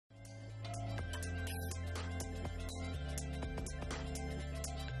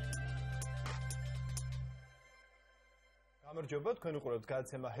გამარჯობა, თქვენ უყურებთ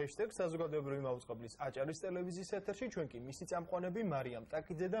გადაცემა ჰეშთეგ საზოგადოებრივი მაუწყებლის აჭარის ტელევიზიის ეთერში, ჩვენ კი მისი წამყვანები მარიამ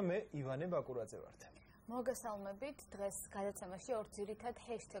ტაკიძე და მე ივანე ბაკურაძე ვართ. მოგესალმებით, დღეს გადაცემაში ორ ძირითად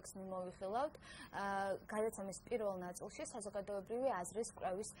ჰეშთეგს მიმოვიხილავთ. გადაცემის პირველ ნაწილში საზოგადოებრივი აზრის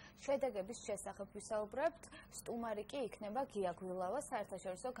კვლევის შედეგების შესახებ ვისაუბრებთ. სტუმარი კი იქნება გია გვილავა,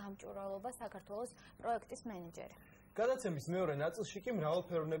 საერთაშორისო გამჭვირვალობა საქართველოს პროექტის მენეჯერი. გადაცემის მეორე ნაწილში კი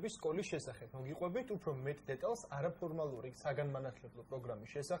მრავალფეროვნების სკოლის შესახებ მოგიყვებით უფრო მეტ დეტალს არაფორმალური საგანმანათლებლო პროგრამის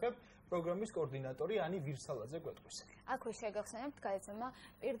შესახებ. პროგრამის კოორდინატორი ანი ვირსალაძე გვეტყვის. აქვე შეგახსენებთ, გადაცემა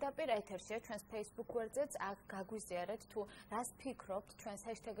პირდაპირ ეთერშია ჩვენს Facebook გვერდზეც, აქ გაგვიზიარეთ თუ რას ფიქრობთ ჩვენს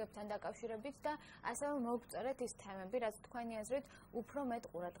ჰეშთეგებთან დაკავშირებით და ასევე მოგწერეთ ის თემები, რაც თქვენი აზრით უფრო მეტ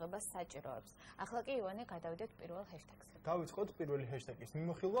ყურადღებას საჭიროებს. ახლა კი ივანე გადავიდეთ პირველ ჰეშთეგზე. დავიწყოთ პირველი ჰეშთეგის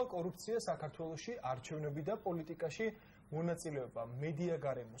მიმოხილვა კორუფცია საქართველოში არჩევნები და პოლიტიკაში მონაწილეობა, მედია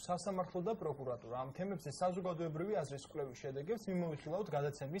გარემო, სასამართლო და პროკურატურა. ამ თემებზე საზოგადოებრივი აზრის კვლევის შედეგებს მიმოვიხილავთ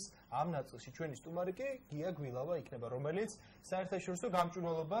გადაცემის ამ ნაწილში. ჩვენი სტუმარი კი გია გვილავა იქნება, რომელიც საერთაშორისო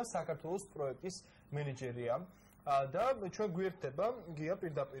გამჭვირვალობა საქართველოს პროექტის მენეჯერია. და ჩვენ გვერდება გია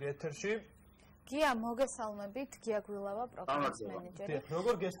პირდაპირ ეთერში. გია, მოგესალმებით, გია გვილავა პროგრამის მენეჯერი.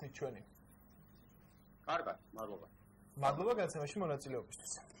 როგორ გესმით ჩვენი? კარგად, მადლობა. მადლობა გადაცემაში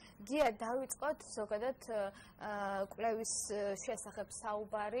მონაწილეობისთვის. გია, დავიწყოთ ზოგადად კვლევის შესახებ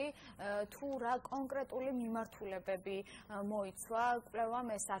საუბარი, თუ რა კონკრეტული მიმართულებები მოიცვა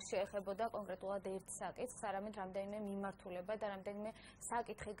კვლევამ, ეს არ შეეხებოდა კონკრეტულად ერთ საკითხს, არამედ რამდენიმე მიმართულება და რამდენიმე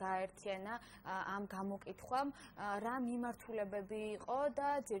საკითხი გააერთიანა ამ გამოკითხვამ, რა მიმართულებები იყო და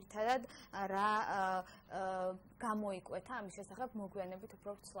ძირითადად რა გამოიკვეთა ამის შესახებ მოგვიანებით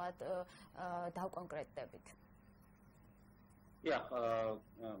უფრო ცვლად დავკონკრეტდებით.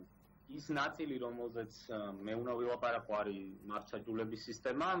 ის ნაწილი, რომელზეც მე უნდა ვილაპარაკო, არის მართლმსაჯულების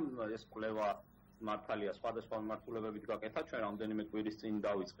სისტემა. ეს კვლევა მართალია სხვადასხვა მიმართულებებით გაკეთა. ჩვენ რამდენიმე კვირის წინ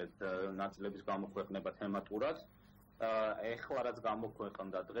დავიწყეთ ნაწილების გამოქვეყნება თემატურად. ეხლა რაც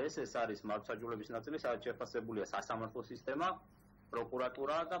გამოქვეყნდა დღეს, ეს არის მართლმსაჯულების ნაწილი, სადაც შეფასებულია სასამართლო სისტემა,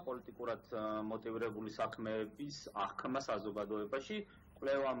 პროკურატურა და პოლიტიკურად მოტივირებული საქმეების აღქმა საზოგადოებაში.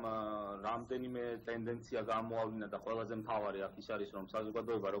 კვლევამ რამდენიმე ტენდენცია გამოავლინა და ყველაზე მთავარი აქ ის არის, რომ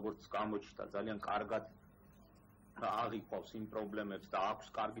საზოგადოება როგორც გამოჩნდა ძალიან კარგად აღიქვავს იმ პრობლემებს და აქვს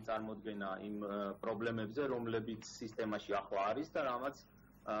კარგი წარმოდგენა იმ პრობლემებზე, რომლებიც სისტემაში ახლა არის და რამაც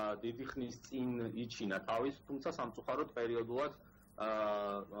დიდი ხნის წინ იჩინა თავის, თუმცა სამწუხაროდ პერიოდულად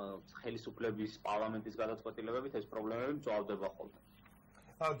ხელისუფლების პარლამენტის გადაწყვეტილებებით ეს პრობლემები მწვავდება ხოლმე.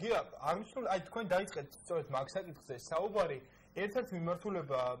 გია, აღნიშნულ აი თქვენ დაიწყეთ სწორედ მაგ საკითხზე საუბარი. ერთ-ერთი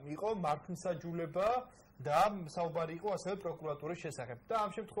მიმართულება იყო მართლმსაჯულება და საუბარი იყო ასევე პროკურატურის შესახებ. და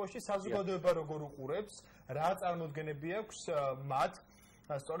ამ შემთხვევაში საზოგადოება როგორ უყურებს, რა წარმოდგენები აქვს მათ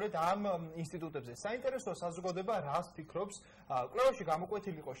სწორედ ამ ინსტიტუტებზე. საინტერესოა საზოგადოება რას ფიქრობს. კვლევაში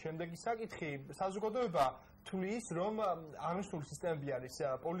გამოკვეთილი იყო შემდეგი საკითხი, საზოგადოება თვლის, რომ აღნიშნული სისტემები არის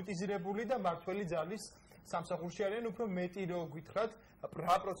პოლიტიზირებული და მმართველი ძალის სამსახურში არიან, უფრო მეტი რო გითხრათ,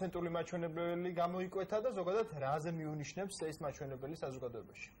 რა პროცენტული მაჩვენებელი გამოიკვეთა და ზოგადად რაზე მიუნიშნებს ეს მაჩვენებელი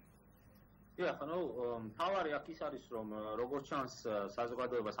საზოგადოებაში? მთავარი აქ ის არის, რომ როგორც ჩანს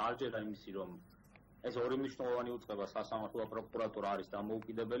საზოგადოებას არ ჯერა იმისი, რომ ეს ორი მნიშვნელოვანი უწყება, სასამართლო და პროკურატურა არის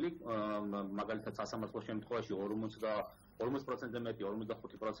დამოუკიდებელი, მაგალითად სასამართლოს შემთხვევაში 40%-ზე მეტი,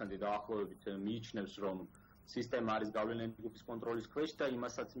 45% დაახლოებით მიიჩნევს, რომ სისტემა არის გავლენიანი ჯგუფის კონტროლის ქვეშ და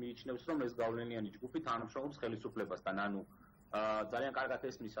იმასაც მიიჩნევს, რომ ეს გავლენიანი ჯგუფი თანამშრომლობს ხელისუფლებასთან. ანუ ძალიან კარგად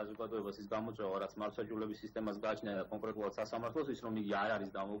ესმის საზოგადოებას ის გამოწვევა, რაც მართლმსაჯულების სისტემას გააჩნია და კონკრეტულად სასამართლოს, ის რომ იგი არ არის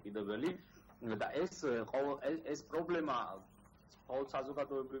დამოუკიდებელი და ეს პრობლემა ყოველ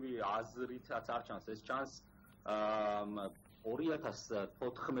საზოგადოებრივი აზრითაც არ ჩანს, ეს ჩანს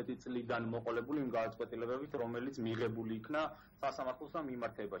 2014 წლიდან მოყოლებული იმ გადაწყვეტილებებით, რომელიც მიღებული იქნა სასამართლოს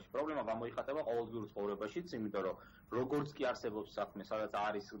მიმართებაში. პრობლემა გამოიხატება ყოველდღიურ ცხოვრებაშიც, იმიტომ რომ როგორც კი არსებობს საქმე, სადაც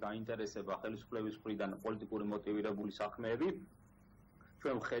არის დაინტერესება ხელისუფლების მხრიდან პოლიტიკური მოტივირებული საქმეები,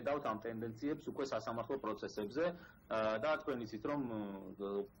 ჩვენ ვხედავთ ამ ტენდენციებს უკვე სასამართლო პროცესებზე და თქვენ იცით, რომ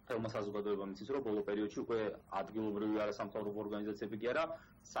თელმა საზოგადოებამ იცით, რომ ბოლო პერიოდში უკვე ადგილობრივი არასამთავრობო ორგანიზაციები კი არა,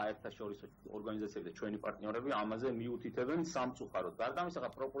 საერთაშორისო ორგანიზაციები და ჩვენი პარტნიორები ამაზე მიუთითებენ სამწუხაროდ. გარდა ამისა,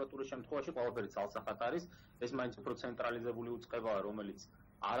 პროკურატურის შემთხვევაში ყველაფერი ცალსახად არის, ეს მაინც უფრო ცენტრალიზებული უწყებაა, რომელიც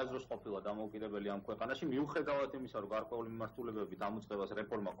არასდროს ყოფილა დამოუკიდებელი ამ ქვეყანაში, მიუხედავად იმისა, რომ გარკვეული მიმართულებებით ამოწყებას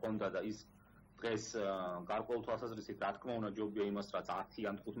რეფორმა ჰქონდა და ის დღეს გარკვეულ თვალსაზრისით რა თქმა უნდა ჯობია იმას, რაც 10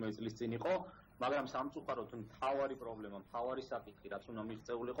 ან 15 წლის წინ იყო, მაგრამ სამწუხაროდ მთავარი პრობლემა, მთავარი საკითხი, რაც უნდა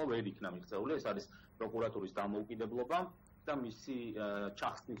მიღწეულიყო, ვერ იქნა მიღწეული, ეს არის პროკურატურის დამოუკიდებლობა და მისი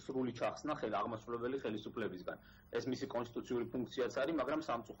სრული ჩახსნა აღმასრულებელი ხელისუფლებისგან. ეს მისი კონსტიტუციური ფუნქციაც არის, მაგრამ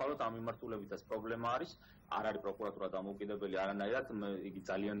სამწუხაროდ ამ მიმართულებითაც პრობლემა არის. არ არის პროკურატურა დამოუკიდებელი არანაირად, იგი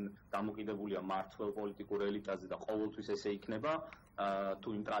ძალიან დამოუკიდებულია მართლ პოლიტიკურ ელიტაზე და ყოველთვის ესე იქნება, თუ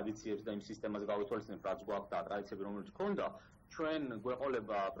იმ ტრადიციებს და იმ სისტემას გავითვალისწინებთ, რაც გვაქვს და ტრადიციები, რომელიც გვქონდა, ჩვენ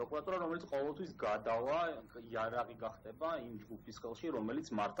გვეყოლება პროკურატურა, რომელიც ყოველთვის გადავა, იარაღი გახდება იმ ჯგუფის ხელში,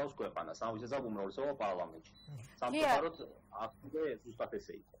 რომელიც მართავს ქვეყანას. ამ ვიზეზე უმრავლესობა პარლამენტში. სამწუხაროდ აქამდე ზუსტად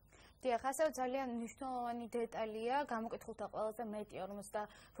ესე იყო. დიახ, ასევე ძალიან მნიშვნელოვანი დეტალია, გამოკითხულთა ყველაზე მეტი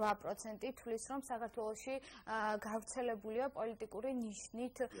 48% თვლის, რომ საქართველოში გავრცელებულია პოლიტიკური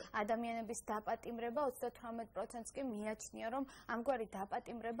ნიშნით ადამიანების დაპატიმრება, 38%-ს კი მიაჩნია, რომ ამგვარი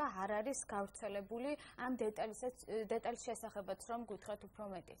დაპატიმრება არ არის გავრცელებული ამ დეტალის შესახებაც, რომ გითხრათ უფრო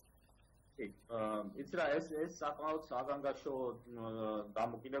მეტი. იცი რა, ეს საკმაოდ საგანგაშო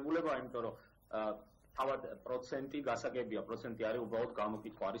დამოკიდებულება, იმიტომ რომ თავად პროცენტი გასაგებია, პროცენტი არის უბრალოდ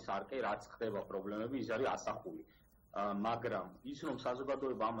გამოკითხვა, არის არკე, რაც ხდება პრობლემები, ის არის ასახული. მაგრამ ის რომ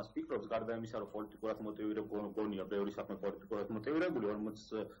საზოგადოება ამას ფიქრობს, გარდა იმისა, რომ პოლიტიკურად მოტივირებული გონია, ბევრი საქმე პოლიტიკურად მოტივირებული,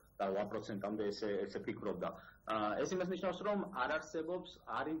 48%-მდე ესე ფიქრობდა. ეს იმას ნიშნავს, რომ არ არსებობს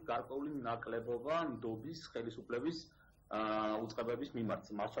არის გარკვეული ნაკლებობა ნდობის ხელისუფლების უწყებების მიმართ,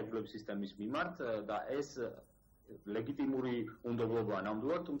 მართლმსაჯულების სისტემის მიმართ და ეს ლეგიტიმური უნდობლობაა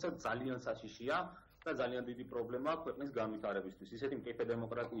ნამდვილად, თუმცა ძალიან საშიშია და ძალიან დიდი პრობლემაა ქვეყნის განვითარებისთვის. ისეთი მკითხე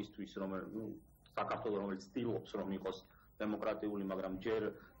დემოკრატიისთვის, საქართველოს რომელიც ცდილობს რომ იყოს დემოკრატიული, მაგრამ ჯერ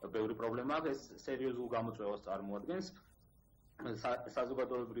ბევრი პრობლემა აქვს, ეს სერიოზულ გამოწვევას წარმოადგენს.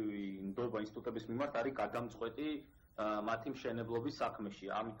 საზოგადოებრივი ნდობა ინსტიტუტების მიმართ არის გადამწყვეტი მათი მშენებლობის საქმეში.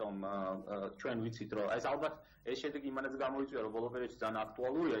 ამიტომ ჩვენ ვიცით, რომ ეს ალბათ ეს შედეგი იმანაც გამოიწვია, რომ ბოლო პერიოდში ძალიან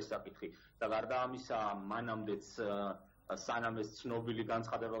აქტუალურია ეს საკითხი და გარდა ამისა, მანამდეც სანამ ეს ცნობილი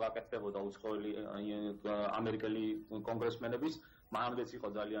განცხადება გაკეთდებოდა უცხოელი ამერიკელი კონგრესმენების, მანამდეც იყო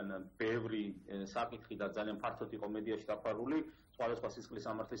ძალიან ბევრი საკითხი და ძალიან ფართოდ იყო მედიაში დაფარული სხვადასხვა სისხლის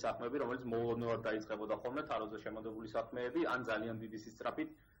სამართლის საქმეები, რომელიც მოულოდნელად დაიწყებოდა ხოლმე თაროზე შემოდებული საქმეები, ან ძალიან დიდი სისწრაფით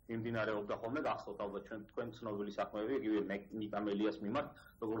მიმდინარეობდა ხოლმე, გახსოვთ ალბათ თქვენ ცნობილი საქმეები, იგივე ნიკა მელიას მიმართ,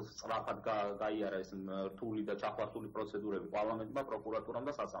 როგორც სწრაფად გაიარა ეს რთული და ჩახვართული პროცედურები პარლამენტმა, პროკურატურამ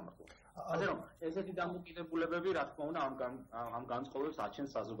და სასამართლომ. ასე რომ, ესეთი დამოკიდებულებები, რა თქმა უნდა, ამ განწყობებს აჩენს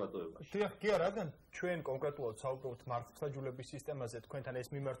საზოგადოებაში. დიახ, რადგან ჩვენ კონკრეტულად საუბრობთ მართლმსაჯულების სისტემაზე, თქვენთან ეს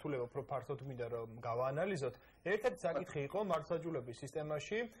მიმართულება უფრო ფართოდ მინდა რომ გავაანალიზოთ. ერთ-ერთი საკითხი იყო მართლმსაჯულების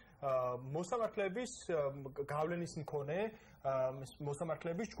სისტემაში მოსამართლეების გავლენის მქონე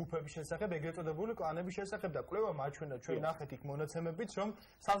მოსამართლეების ჯგუფების შესახებ, ეგრეთ წოდებული კლანების შესახებ და კვლევა მაჩვენა ჩვენ ნახეთ იქ მონაცემებით, რომ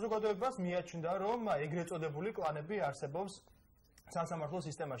საზოგადოებას მიაჩნდა, რომ ეგრეთ წოდებული კლანები არსებობს სასამართლო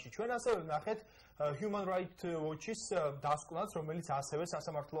სისტემაში. ჩვენ ასევე ნახეთ Human Rights Watch-ის დასკვნას, რომელიც ასევე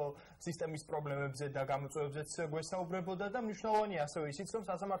სასამართლო სისტემის პრობლემებზე და გამოწვევებზეც გვესაუბრებოდა და მნიშვნელოვანია ასევე ისიც, რომ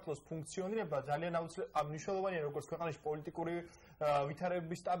სასამართლოს ფუნქციონირება ძალიან მნიშვნელოვანია როგორც ქვეყანაში პოლიტიკური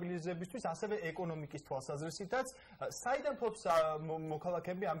ვითარების სტაბილიზებისთვის, ასევე ეკონომიკის თვალსაზრისითაც. საიდან ფლობს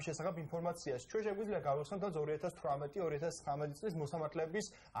მოქალაქეები ამის შესახებ ინფორმაციას? ჩვენ შეგვიძლია გავიხსენოთ 2018-2019 წლის მოსამართლეების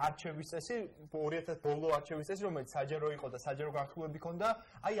არჩევის წესი, 2000 ბოლო არჩევის წესი, რომელიც საჯარო იყო და საჯარო გართულები ჰქონდა.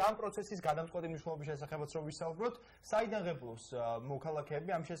 აი ამ პროცესის გადამწყვეტი მნიშვნელობის შესახებაც რომ ვისაუბროთ, საიდან ღებულობს მოქალაქეები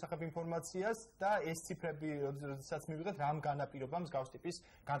ამ შესახებ ინფორმაციას და ეს ციფრები, როდესაც მივიღეთ, რამ განაპირობა მსგავს ტიპის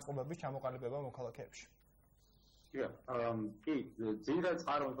განწყობების ჩამოყალიბება მოქალაქეებში? კი, ძირითადად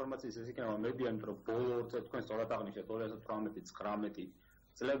წყარო ინფორმაციის ეს იქნება მედია, იმიტომ რომ ბოლო თქვენ სწორად აღნიშნეთ 2018-19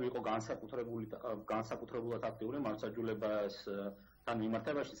 წლები იყო განსაკუთრებულად აქტიური მართლმსაჯულებასთან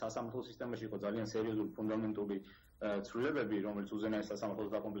მიმართებაში, სასამართლო სისტემაში იყო ძალიან სერიოზული ფუნდამენტური ცვლილებები, რომელიც უზენაეს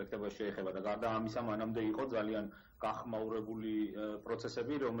სასამართლოს დაკომპლექტებას შეეხება და გარდა ამისა, მანამდე იყო ძალიან გახმაურებული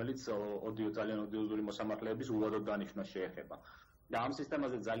პროცესები, რომელიც ძალიან ოდიოზური მოსამართლეების უვადოდ დანიშვნას შეეხება. და ამ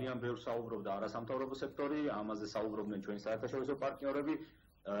სისტემაზე ძალიან ბევრ საუბრობდა არასამთავრობო სექტორი, ამაზე საუბრობდნენ ჩვენი საერთაშორისო პარტნიორები.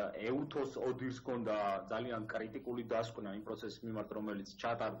 ეუთოს ოდირს ჰქონდა ძალიან კრიტიკული დასკვნა იმ პროცესის მიმართ, რომელიც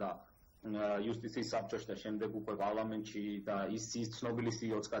ჩატარდა იუსტიციის საბჭოში და შემდეგ უკვე პარლამენტში და ის ცნობილი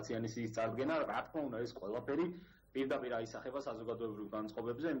სიოცკაციანი სიის წარდგენა, რა თქმა უნდა, ეს ყველაფერი პირდაპირ აისახება საზოგადოებრივ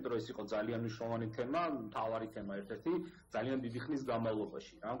განწყობებზე, იმიტომ რომ ეს იყო ძალიან მნიშვნელოვანი თემა, მთავარი თემა ერთ-ერთი ძალიან დიდი ხნის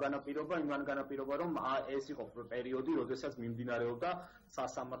განმავლობაში. ამ განაპირობა, რომ ეს იყო პერიოდი, როდესაც მიმდინარეობდა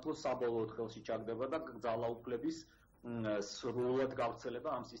სასამართლოს საბოლოოდ ხელში ჩაგდება და ძალაუფლების სრულად გავრცელება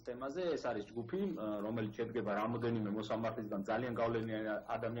ამ სისტემაზე. ეს არის ჯგუფი, რომელიც შედგება რამოდენიმე მოსამართლისგან, ძალიან გავლენიანი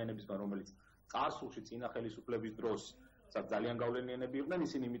ადამიანებისგან, რომელიც წარსულში წინა ხელისუფლების დროს ძალიან გავლენიანები იყვნენ,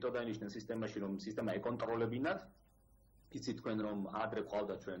 ისინი იმიტომ დაინიშნენ სისტემაში, რომ სისტემა ეკონტროლებინათ. იცით თქვენ, რომ ადრე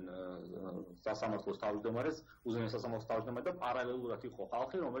ყავდა ჩვენ სასამართლოს თავმჯდომარეს, უზენაეს სასამართლოს თავმჯდომარე და პარალელურად იყო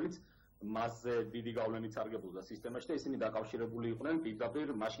ხალხი, რომელიც მასზე დიდი გავლენით სარგებლობდა სისტემაში და ისინი დაკავშირებული იყვნენ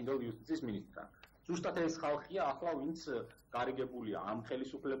პირდაპირ მაშინდელ იუსტიციის მინისტრთან. ზუსტად ეს ხალხია ახლა ვინც გარიგებულია ამ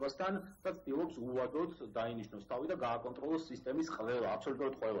ხელისუფლებასთან და ცდილობს უვადოდ დაინიშნოს თავი და გააკონტროლოს სისტემის ყველა,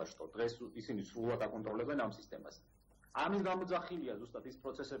 აბსოლუტურად ყველა შტო. დღეს ისინი სრულად აკონტროლებენ ამ სისტემას. ამის გამოძახილია ზუსტად ის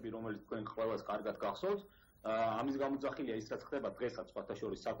პროცესები, რომელიც თქვენ ყველას კარგად გახსოვთ. ამის გამოძახილია ის, რაც ხდება დღესაც სხვათა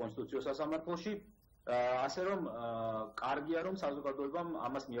შორის საკონსტიტუციო სასამართლოში. ასე რომ კარგია რომ საზოგადოებამ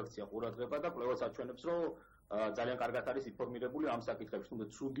ამას მიაქცია ყურადღება და ყველას აჩვენებს რომ ძალიან კარგად არის ინფორმირებული ამ საკითხებში. თუმცა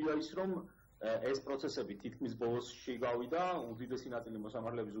ცუდია ის რომ ეს პროცესები თითქმის ბოლოსში გავიდა, უდიდესი ნაწილი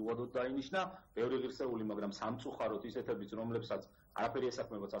მოსამართლეების უვადოდ დაინიშნა, ბევრი ღირსეული, მაგრამ სამწუხაროდ ისეთებიც, რომლებსაც არაფერი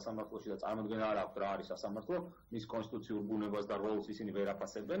ესაქმებათ სასამართლოში და წარმოქმნა არ აქვს რა არის სასამართლო, მის კონსტიტუციურ ბუნებას და როლს ისინი ვერ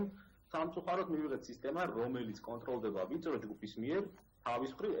აფასებენ. სამწუხაროდ მივიღეთ სისტემა, რომელიც კონტროლდება ვიწრო ჯგუფის მიერ,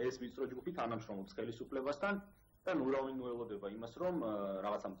 თავის მხრივ ეს ვიწრო ჯგუფი თანამშრომლობს ხელისუფლებასთან და ნურავინ ველოდება იმას, რომ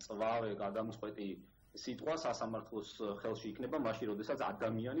რაღაცა მწვავე გადამწყვეტი სიტყვა სასამართლოს ხელში იქნება მაშინ, როდესაც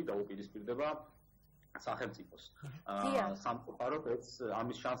ადამიანი დაუპირისპირდება სახელმწიფოს. სამწუხაროდ ეს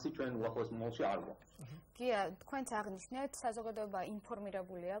ამის შანსი ჩვენ უახლოეს მომავალში არ გვაქვს. გია, თქვენც აღნიშნეთ, საზოგადოება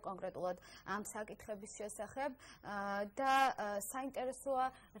ინფორმირებულია კონკრეტულად ამ საკითხების შესახებ და საინტერესოა,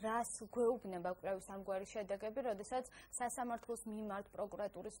 რას გვეუბნება კვლევის ამგვარი შედეგები, როდესაც სასამართლოს მიმართ,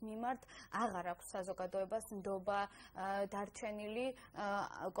 პროკურატურის მიმართ აღარ აქვს საზოგადოებას ნდობა დარჩენილი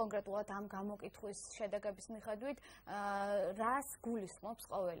კონკრეტულად ამ გამოკითხვის შედეგების მიხედვით, რას გულისხმობს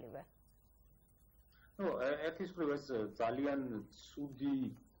ყოველივე? ერთის მხრივ ეს ძალიან ცუდი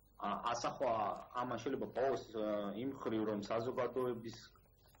ასახვა ამან შეიძლება პოვოს იმ მხრივ რომ საზოგადოების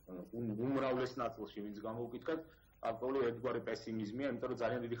უმრავლეს ნაწილში ვინც გამოვკითხეთ აბსოლუტურად ერთგვარი პესიმიზმია, იმიტომ რომ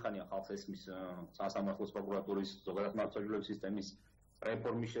ძალიან დიდი ხანია ხალხს ესმის სასამართლოს პროკურატურის ზოგადად მართლმსაჯულების სისტემის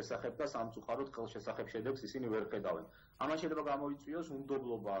რეფორმის შესახებ და სამწუხაროდ ხელშესახებ შედეგს ისინი ვერ ხედავენ. ამან შეიძლება გამოიწვიოს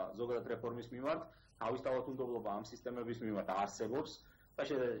უნდობლობა ზოგადად რეფორმის მიმართ, თავისთავად უნდობლობა ამ სისტემების მიმართ არსებობს.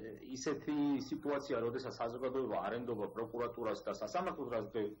 ისეთი სიტუაცია, როდესაც საზოგადოება არ ენდობა პროკურატურას და სასამართლოს, რაც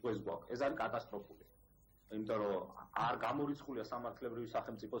დღეს გვაქვს, ეს არის კატასტროფული. იმიტომ რომ არ გამორიცხულია სამართლებრივი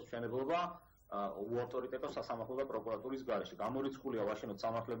სახელმწიფოს მშენებლობა უავტორიტეტო სასამართლო და პროკურატურის გარეშე. გამორიცხულია ვაშენოთ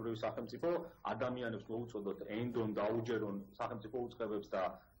სამართლებრივი სახელმწიფო, ადამიანებს მოუწოდოთ ენდონ, დაუჯერონ სახელმწიფო უწყებებს და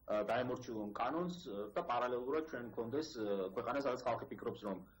დაემორჩილონ კანონს და პარალელურად ჩვენ გქონდეს ქვეყანა, სადაც ხალხი ფიქრობს,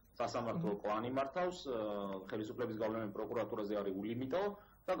 რომ სასამართლო კოანი მართავს, ხელისუფლების გავლენა პროკურატურაზე არის ულიმიტო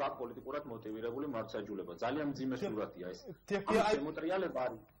და გაქვს პოლიტიკურად მოტივირებული მართლმსაჯულება. ძალიან მძიმე სურათია ეს. დემოტრიალება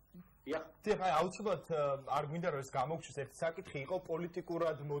არის. აი აუცილებლად არ გვინდა რომ ეს გამოგჩეს ერთი საკითხი იყო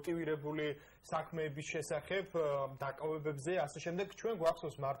პოლიტიკურად მოტივირებული საქმეების შესახებ დაკავებებზე, ასე შემდეგ. ჩვენ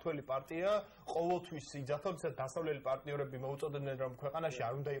გვახსოვს მართველი პარტია ყოველთვის იძახდა, რომ დასავლელი პარტნიორები მოუწოდებდნენ რომ ქვეყანაში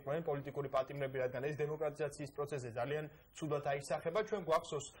არ უნდა იყვნენ პოლიტიკური პატიმრები, რადგან ეს დემოკრატიზაციის პროცესზე ძალიან ცუდად აისახება. ჩვენ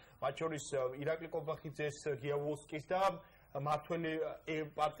გვახსოვს მათ შორის ირაკლი კობახიძეს, გია ვოლსკის და მართველი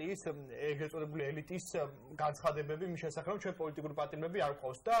პარტიის ეგრეთ წოდებული ელიტის განცხადებები მის შესახებ, რომ ჩვენ პოლიტიკური პატიმრები არ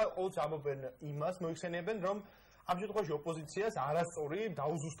გვყავს და ყოველთვის ამობენ იმას, მოიხსენიებენ, რომ ამ შემთხვევაში ოპოზიციას არასწორი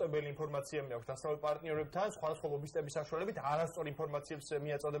დაუზუსტებელი ინფორმაცია მიაქვს დასავლელ პარტნიორებთან, სხვადასხვა ლობისტების საშუალებით არასწორ ინფორმაციებს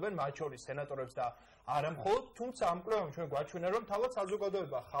მიაწოდებენ, მათ შორის სენატორებს და არა მხოლოდ, თუმცა ამ კვლევამ ჩვენ გვაჩვენა, რომ თავად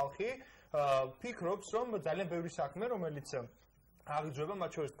საზოგადოება, ხალხი ფიქრობს, რომ ძალიან ბევრი საქმე, რომელიც აღიძვება,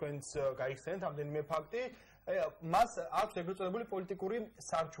 მათ შორის თქვენც გაიხსენეთ ამდენიმე ფაქტი, მას აქვს ეგრეთ წოდებული პოლიტიკური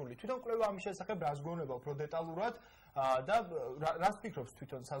სარჩული. თვითონ კვლევა ამის შესახებ რას გონება უფრო დეტალურად და რას ფიქრობს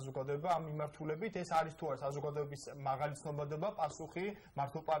თვითონ საზოგადოება ამ მიმართულებით? ეს არის თუ არა საზოგადოების მაღალი ცნობადობა, პასუხი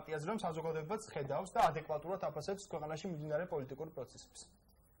მართლ პარტიაზე, რომ საზოგადოებაც ხედავს და ადეკვატურად აფასებს ქვეყანაში მიმდინარე პოლიტიკურ პროცესებს?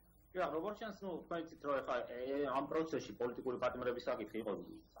 როგორც ჩანს, თქვენ იცით, რომ ეხლა ამ პროცესში პოლიტიკური პატიმრების საკითხი იყო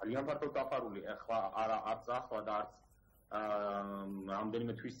ძალიან ფართოდ დაფარული, ეხლა არც ახლა და არც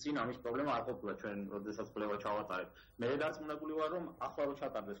რამდენიმე თვის წინ ამის პრობლემა არ ყოფილა ჩვენ როდესაც კვლევა ჩავატარეთ. მე დარწმუნებული ვარ, რომ ახლა რო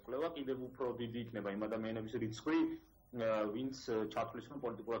ჩატარდეს კვლევა, კიდევ უფრო დიდი იქნება იმ ადამიანების რიცხვი, ვინც ჩათვლის, რომ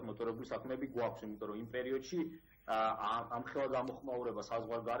პოლიტიკურად მოტივირებული საქმეები გვაქვს, იმიტომ რომ იმ პერიოდში ამ ხელა გამოხმაურება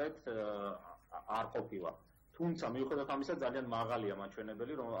საზღვარგარეთ არ ყოფილა. თუმცა მიუხედავად ამისა ძალიან მაღალია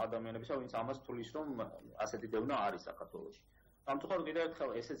მაჩვენებელი, რომ ადამიანებისა, ვინც ამას თulis, რომ ასეთი დევნა არის საქართველოში. სამწუხაროდ კიდევ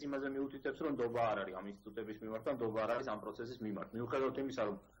ერთხელ ესეც იმაზე მიუთითებს, რომ ნდობა არ არის ამ ინსტიტუტების მიმართ და ნდობა არ არის ამ პროცესის მიმართ. მიუხედავად იმისა,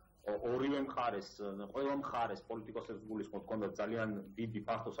 რომ ორივე მხარეს, ყველა მხარეს პოლიტიკოსებს გულისხმობ, ჰქონდათ ძალიან დიდი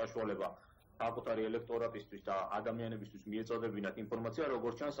ფართო საშუალება საკუთარი ელექტორატისთვის და ადამიანებისთვის მიეწოდებინათ ინფორმაცია,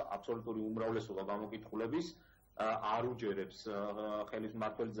 როგორც ჩანს, აბსოლუტური უმრავლესობა გამოკითხულების არ უჯერებს ხელის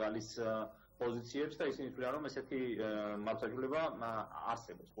მმართველი ძალის პოზიციებს და ისინი თვლიან, რომ ესეთი მართლმსაჯულება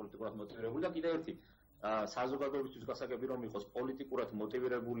არსებობს პოლიტიკურად მოტივირებული და კიდევ ერთი საზოგადოებისთვის გასაგები რომ იყოს პოლიტიკურად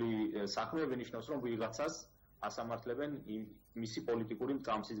მოტივირებული საქმეები ნიშნავს რომ ვიღაცას ასამართლებენ მისი პოლიტიკური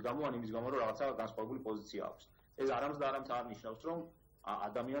მწამსის გამო, ან იმის გამო, რომ რაღაცა განსხვავებული პოზიცია აქვს. ეს არამც და არამც არ ნიშნავს, რომ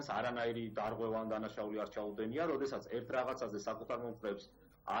ადამიანს არანაირი დარღვევა ან დანაშაული არ ჩაუდენია, როდესაც ერთ რაღაცაზე საკუთარ მომხრეებს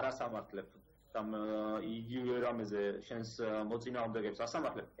არ ასამართლებ და იგივე რამეზე შენს მოწინააღმდეგეებს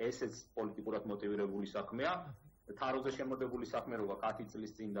ასამართლებ, ესეც პოლიტიკურად მოტივირებული საქმეა. თაროზე შემოდებული საქმე როგორ კათი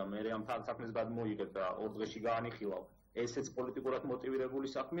წლის წინ და მე ამ საქმეს გადმოიღებ და 2 დღეში გაანიხილავ, ესეც პოლიტიკურად მოტივირებული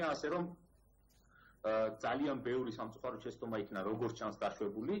საქმეა, ასე რომ ძალიან ბევრი სამწუხარო შეცდომა იქნა როგორც ჩანს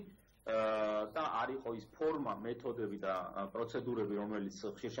დაშვებული და არ იყო ის ფორმა, მეთოდები და პროცედურები, რომელიც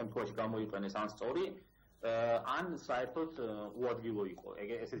ხშირ შემთხვევაში გამოიყენეს ან სწორი, ან საერთოდ უადგილო იყო.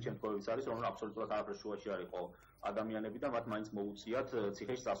 ესეთი შემთხვევებიც არის, რომ აბსოლუტურად არაფერ შუაში არ იყო ადამიანები და მათ მაინც მოუწიათ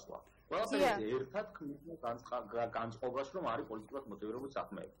ციხეში წასვლა. ყველაფერი ერთად ქმნიდა განწყობას, რომ არის პოლიტიკურად მოტივირებული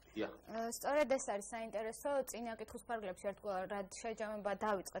საქმეები. სწორედ ეს არის საინტერესო. წინა კითხვის ფარგლებში ერთგვარად შეჯამება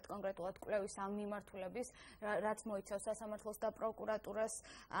დავიწყეთ კონკრეტულად კვლევის ამ მიმართულების, რაც მოიცავს სასამართლოს და პროკურატურას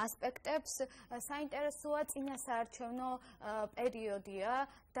ასპექტებს. საინტერესოა წინასაარჩევნო პერიოდია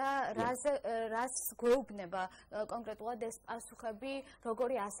და რას გვეუბნება კონკრეტულად ეს პასუხები,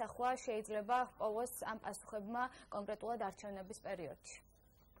 როგორი ასახვა შეიძლება ჰპოვოს ამ პასუხებმა კონკრეტულად არჩევნების პერიოდში.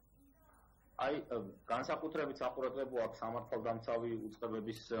 აი, განსაკუთრებით საყურადღებო აქვს სამართალდამცავი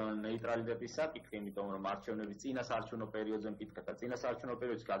უწყებების ნეიტრალიტეტის საკითხი, იმიტომ რომ არჩევნების წინასაარჩევნო პერიოდზე მკითხეთ და წინასაარჩევნო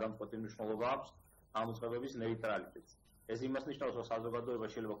პერიოდში გადამწყვეტი მნიშვნელობა აქვს ამ უწყებების ნეიტრალიტეტს. ეს იმას ნიშნავს, რომ საზოგადოება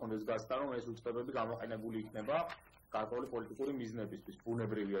შეიძლება ქონდეს გასწრა, რომ ეს უწყებები გამოყენებული იქნება გარკვეული პოლიტიკური მიზნებისთვის.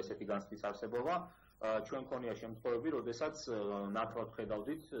 ბუნებრივია ესეთი განცდის არსებობა. ჩვენ ქონია შემთხვევები, როდესაც ნათლად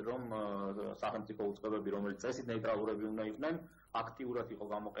ხედავდით, რომ სახელმწიფო უწყებები, რომელიც წესით ნეიტრალურები უნდა იყვნენ, აქტიურად იყო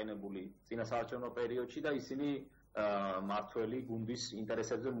გამოყენებული წინასაარჩევნო პერიოდში და ისინი მართველი გუნდის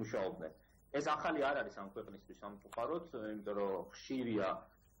ინტერესებზე მუშაობდნენ. ეს ახალი არ არის ამ ქვეყნისთვის სამწუხაროდ, იმიტომ რომ ხშირია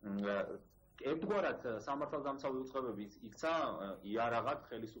ერთგვარად სამართალდამცავი უწყებები იქცა იარაღად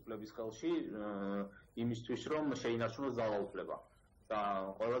ხელისუფლების ხელში იმისთვის, რომ შეინარჩუნოს ძალაუფლება. და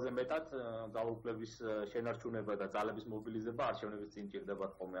ყველაზე მეტად ძალაუფლების შენარჩუნება და ძალების მობილიზება არჩევნების წინ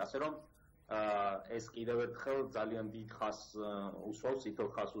ჭირდებათ ხოლმე. ასე რომ ეს კიდევ ერთხელ ძალიან დიდ ხაზს უსვავს, ითელ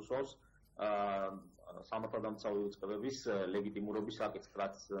ხაზს უსვავს სამართალდამცავი უწყებების ლეგიტიმურობის საკითხს,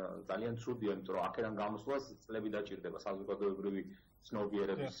 რაც ძალიან ცუდია, იმიტომ რომ აქედან გამოსვლას წლები დაჭირდება საზოგადოებრივი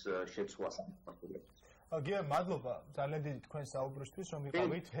ცნობიერების შეცვლა სამართალდამცავი. გია, მადლობა ძალიან დიდი თქვენ საუბრისთვის, რომ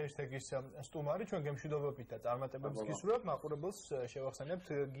იყავით ჰეშთეგის სტუმარი. ჩვენ გემშვიდობებით და წარმატებებს გისურვებთ. მაყურებელს შევახსენებთ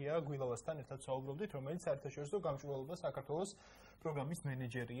გია გვილავასთან ერთად საუბრობდით, რომელიც საერთაშორისო გამჭვირვალობა საქართველოს პროგრამის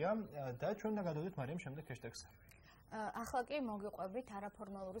მენეჯერია და ჩვენ და გადავიდეთ მარიამ შემდეგ ჰეშთეგს. ახლა კი მოგიყვებით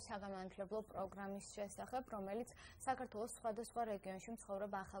არაფორმალური საგანმანათლებლო პროგრამის შესახებ, რომელიც საქართველოს სხვადასხვა რეგიონში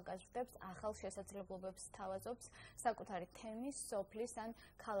მცხოვრებ ახალგაზრდებს ახალ შესაძლებლობებს სთავაზობს საკუთარი თემის, სოფლის ან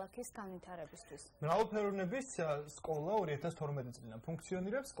ქალაქის განვითარებისთვის. მრავალფეროვნების სკოლა 2012 წლიდან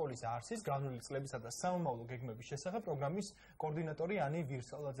ფუნქციონირებს. სკოლის არსის, განვლილი წლებისა და სამომავლო გეგმების შესახებ პროგრამის კოორდინატორი ანი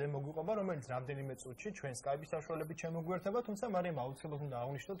ვირსალაძე მოგიყვება, რომელიც რამდენიმე წუთში ჩვენ Skype-ის საშუალებით შემოგვიერთება, თუმცა მარიამ აუცილებლად უნდა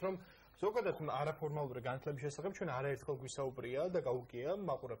აღვნიშნოთ, რომ ზოგადად არაფორმალური განათლების შესახებ ჩვენ არაერთხელ გვისაუბრია და გაუგია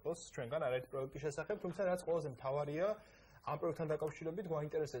მაყურებელს ჩვენგან არაერთი პროექტის შესახებ, თუმცა რაც ყველაზე მთავარია ამ პროექტთან დაკავშირებით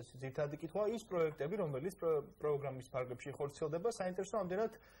გვაინტერესებს ძირითადი კითხვა ის პროექტები, რომელიც პროგრამის ფარგლებში ხორციელდება, საინტერესო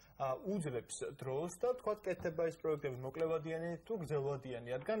ამდენად უძლებს დროს და თქვათ კეთდება ეს პროექტები მოკლევადიანი თუ გრძელვადიანი,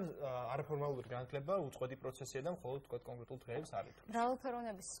 რადგან არაფორმალური განათლება უწყვეტი პროცესია და მხოლოდ თქვათ კონკრეტულ დღეებს არ ითვლება.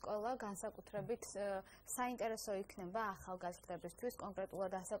 მრავალფეროვნების სკოლა განსაკუთრებით საინტერესო იქნება ახალგაზრდებისთვის,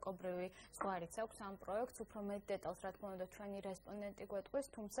 კონკრეტულად ასაკობრივი ზღვარიც აქვს ამ პროექტს, უფრო მეტ დეტალს რა თქმა უნდა ჩვენი რესპონდენტი გვეტყვის,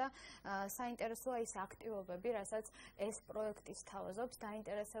 თუმცა საინტერესოა ის აქტივობები, რასაც ეს პროექტი სთავაზობს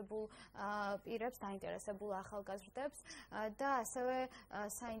დაინტერესებულ პირებს, დაინტერესებულ ახალგაზრდებს და ასევე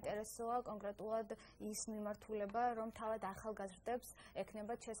საინტერესოა კონკრეტულად ის მიმართულება, რომ თავად ახალგაზრდებს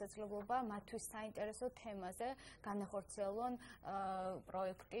ექნებათ შესაძლებლობა მათთვის საინტერესო თემაზე განახორციელონ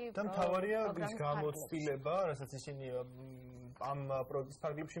პროექტი. და მთავარია ის გამოცდილება, რასაც ისინი ამ პროექტის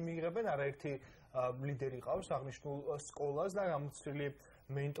ფარგლებში მიიღებენ, არაერთი ლიდერი ყავს აღნიშნულ სკოლას და გამოცდილი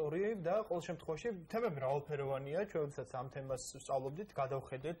მენტორი და ყოველ შემთხვევაში თემები მრავალფეროვანია. ჩვენ როდესაც ამ თემას ვსწავლობდით,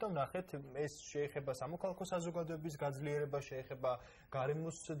 გადავხედეთ და ვნახეთ, ეს შეეხება სამოქალაქო საზოგადოების გაძლიერება, შეეხება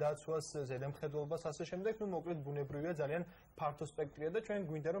გარემოს დაცვას, ზედამხედველობას, ასე შემდეგ. ნუ მოკლედ ბუნებრივია ძალიან ფართო სპექტრია და ჩვენ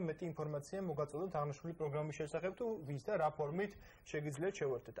გვინდა რომ მეტი ინფორმაცია მოგაწოდოთ აღნიშნული პროგრამის შესახებ თუ ვის და რა ფორმით შეგიძლიათ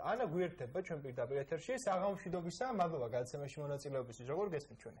შევერთდეთ. ანა გვერდება ჩვენ პირდაპირ ეთერში. საღამოშვიდობისა, მადლობა გადაცემაში მონაწილეობისთვის. როგორ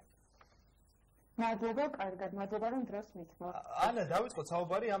გესმით ჩვენი? მადლობა, კარგად, მადლობა რომ დროს მithმოთ. ანა, დავიწყოთ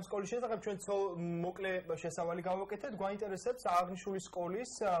საუბარი ამ სკოლის შესახებ, ჩვენ მოკლე შესავალი გავაკეთეთ. გვაინტერესებს აღნიშნული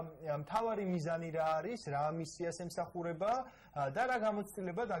სკოლის მთავარი მიზანი რა არის, რა მისიას ემსახურება და რა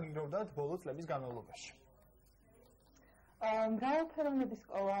გამოცდილება დაგიგროვდათ ბოლო წლების განმავლობაში. მრავალფეროვნების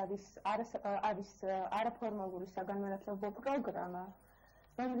სკოლა არის არაფორმალური საგანმანათლებლო პროგრამა,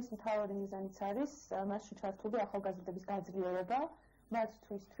 რომლის მთავარი მიზანიც არის მასში ჩართული ახალგაზრდების გაძლიერება,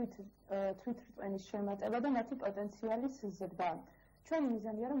 მათთვის თვითრწმენის შემატება და მათი პოტენციალის ზრდა. ჩვენი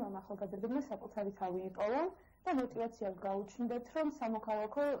მიზანია, რომ ამ ახალგაზრდებმა საკუთარი თავი იპოვონ და მოტივაციას გაუჩნდეთ, რომ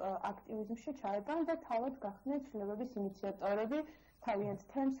სამოქალაქო აქტივიზმში ჩაებან და თავად გახდნენ ცვლილებების ინიციატორები თავიანთ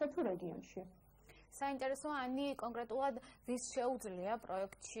თემსა თუ რეგიონში. საინტერესოა ანი კონკრეტულად ვის შეუძლია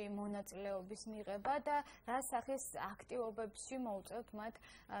პროექტში მონაწილეობის მიღება და რა სახის აქტივობებში მოუწევთ მათ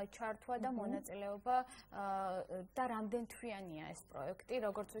ჩართვა და მონაწილეობა და რამდენ თვიანია ეს პროექტი,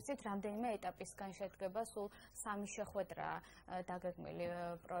 როგორც ვიცით, რამდენიმე ეტაპისგან შედგება, სულ 3 შეხვედრაა დაგეგმილი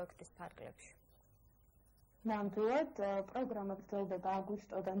პროექტის ფარგლებში. ნამდვილად, პროგრამა გრძელდება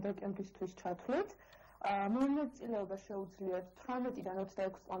აგვისტოდან დეკემბრისთვის ჩათვლით. მონაწილეობა შეუძლიათ 18-დან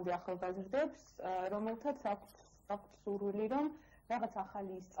 26 წლამდე ახალგაზრდებს, რომელთაც აქვთ სურვილი, რომ რაღაც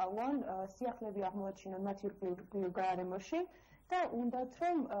ახალი ისწავლონ, სიახლეები აღმოაჩინონ მათ ირგვლივ გარემოში და უნდათ,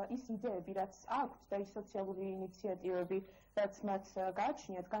 რომ ის იდეები, რაც აქვთ და ის სოციალური ინიციატივები, რაც მათ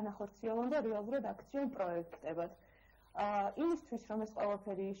გააჩნიათ, განახორციელონ და რეალურად აქციონ პროექტებად. იმისთვის, რომ ეს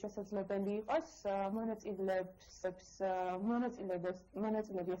ყველაფერი შესაძლებელი იყოს,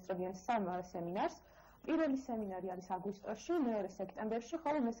 მონაწილეები ესწრებიან 3 სემინარს. პირველი სემინარი არის აგვისტოში, მეორე სექტემბერში,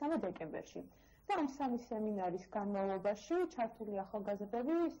 ხოლო მესამე დეკემბერში. და ამ 3 სემინარის განმავლობაში ჩართული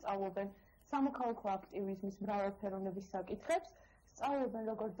ახალგაზრდები სწავლობენ სამოქალაქო აქტივიზმის მრავალფეროვნების საკითხებს, სწავლობენ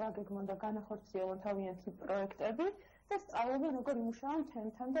როგორ დაგეგმონ და განახორციელონ თავიანთი პროექტები და სწავლობენ როგორ იმუშაონ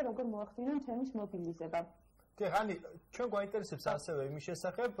თემთან და როგორ მოახდინონ თემის მობილიზება. Ani, ჩვენ გვაინტერესებს ასევე იმის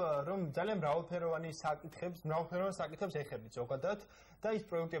შესახებ, რომ ძალიან მრავალფეროვანი საკითხებს ეხებით ზოგადად და ის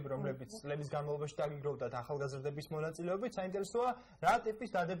პროექტები, რომლებიც წლების განმავლობაში დაგიგროვდათ ახალგაზრდების მონაწილეობით, საინტერესოა, რა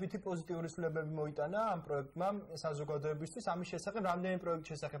ტიპის დადებითი პოზიტიური ცვლილებები მოიტანა ამ პროექტმა საზოგადოებისთვის, ამის შესახებ, რამდენი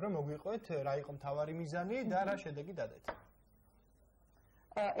პროექტის შესახებ რომ მოგვიყვეთ, რა იყო მთავარი მიზანი და რა შედეგი დადეთ.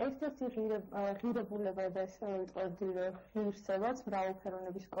 ერთ-ერთი ღირებულება და ესე ვიტყოდ ღირსებაც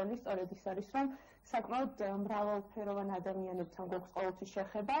მრავალფეროვნების სკოლის სწორედ ის არის, რომ საკმაოდ მრავალფეროვან ადამიანებთან გვაქვს ყოველთვის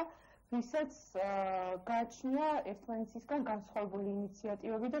შეხება, ვისაც გააჩნია ერთმანეთისგან განსხვავებული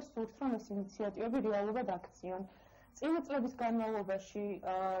ინიციატივები და სურთ, რომ ეს ინიციატივები რეალურად აქციონ. წინა წლების განმავლობაში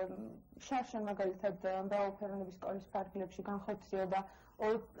შარშან მაგალითად მრავალფეროვნების სკოლის ფარგლებში განხორციელდა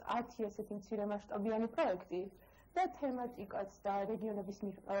 10 ესეთი მცირემასშტაბიანი პროექტი. და თემატიკაც და რეგიონების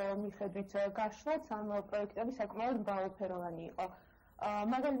მიხედვით გაშლაც ამ პროექტები საკმაოდ მრავალფეროვანი იყო.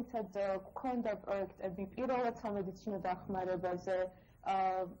 მაგალითად, გვქონდა პროექტები პირველად სამედიცინო დახმარებაზე,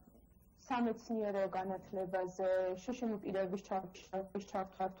 სამეცნიერო განათლებაზე, შშმ პირების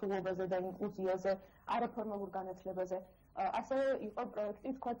ჩართულობაზე და ინკლუზიაზე, არაფორმალურ განათლებაზე. ასევე იყო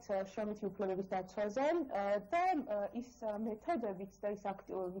პროექტი, თქვათ, შრომითი უფლებების დაცვაზე და ის მეთოდებიც და ის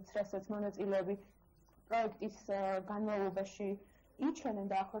აქტივობებიც, რასაც მონაწილეები პროექტის განმავლობაში იჩენენ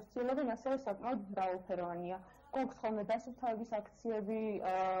და ახორციელებენ, ასევე საკმაოდ მრავალფეროვანია. გვაქვს ხოლმე დასუფთავების აქციები,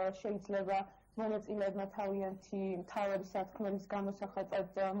 შეიძლება მონაწილეებმა თავიანთი მთავარი სათქმელის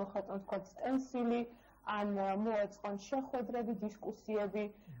გამოსახატად მოხატონ თქვათ სტენსილი, ან მოაწყონ შეხვედრები, დისკუსიები,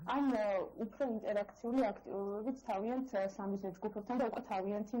 ან უფრო ინტერაქციული აქტივობებიც თავიანთ სამიზნე ჯგუფებთან და უკვე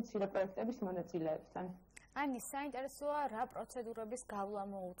თავიანთი მცირე პროექტების მონაწილეებთან. Ani, საინტერესოა რა პროცედურების გავლა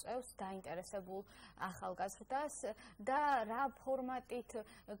მოუწევს დაინტერესებულ ახალგაზრდას და რა ფორმატით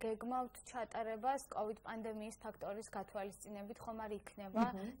გეგმავთ ჩატარებას COVID პანდემიის ფაქტორის გათვალისწინებით ხომ არ იქნება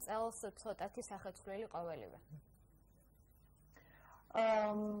წელს ცოტათი სახეცვლილი ყოველივე.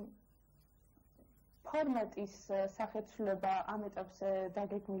 ფორმატის სახეცვლილება ამ ეტაპზე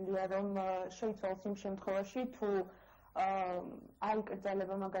დაგეგმილია, რომ შეიცვალოს იმ შემთხვევაში, თუ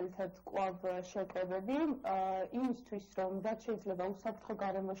აიკრძალება მაგალითად კვლავ შეკრებები, იმისთვის, რომ რაც შეიძლება უსაფრთხო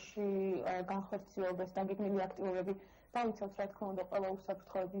გარემოში განხორციელდეს დაგეგმილი აქტივობები, დავიცავთ რა თქმა უნდა ყველა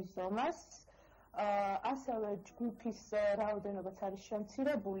უსაფრთხოების ზომას. ასევე ჯგუფის რაოდენობაც არის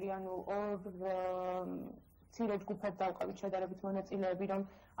შემცირებული, ანუ ორ მცირე ჯგუფად დავყავით შედარებით მონაწილეები, რომ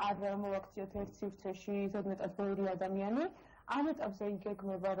არ მოვაქციოთ ერთ სივრცეში ზედმეტად ბევრი ადამიანი. ამ ეტაპზე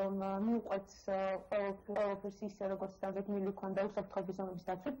იგეგმება, რომ მივყვეთ ყველაფერს ისე, როგორც დაგეგმილი ქონდა უსაფრთხოების ზონების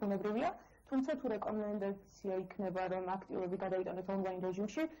დაცვით, ბუნებრივია, თუმცა თუ რეკომენდაცია იქნება, რომ აქტივობები გადაიტანოთ ონლაინ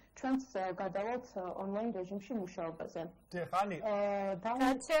რეჟიმში, ჩვენც გადავალთ ონლაინ რეჟიმში მუშაობაზე.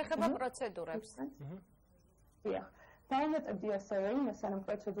 რაც შეეხება პროცედურებს. დიახ. დავუმატებდი ასევე იმას, რომ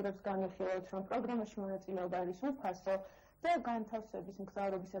პროცედურებს განვიხილავთ, რომ პროგრამაში მონაწილეობა არის უფასო და განთავსების,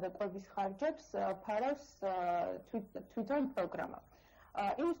 მგზავრობისა და კვების ხარჯებს ფარავს თვითონ პროგრამა.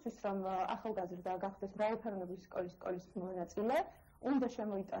 იმისთვის, რომ ახალგაზრდა გახდეს მრავალფეროვნების სკოლის მონაწილე, უნდა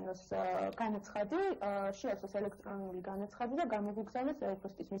შემოიტანოს განაცხადი, შეასრულოს ელექტრონული განაცხადი და გამოგუგზავნოს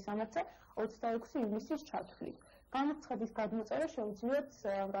e-post-ის მისამართზე 26 ივნისის ჩათვლით. განაცხადის გადმოწერა შეუძლიათ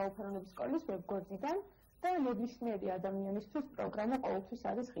მრავალფეროვნების სკოლის ვებგვერდიდან და ნებისმიერი ადამიანისთვის პროგრამა ყოველთვის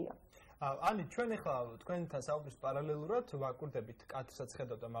არის ღია. Ani, ჩვენ ახლა თქვენთან საუბრის პარალელურად ვაკვირდებით კადრსაც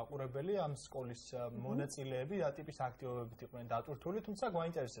ხედავდა მაყურებელი ამ სკოლის მონაწილეები რა ტიპის აქტივობებით იყვნენ დატვირთული, თუმცა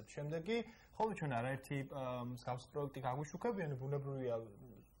გვაინტერესებს შემდეგი, ხოლმე ჩვენ არაერთი მსგავსი პროექტი გაგვიშუქებიან, ბუნებრივია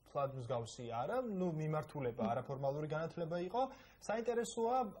ფლად მსგავსი არა, მიმართულება არაფორმალური განათლება იყო.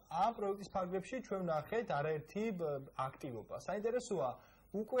 საინტერესოა ამ პროექტის ფარგლებში ჩვენ ვნახეთ არაერთი აქტივობა. საინტერესოა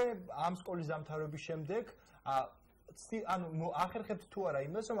უკვე ამ სკოლის დამთავრების შემდეგ ანუ ახერხებთ თუ არა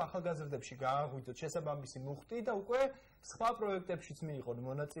იმას, რომ ახალგაზრდებში გააღვიძოთ შესაბამისი მუხტი და უკვე სხვა პროექტებშიც მიიღონ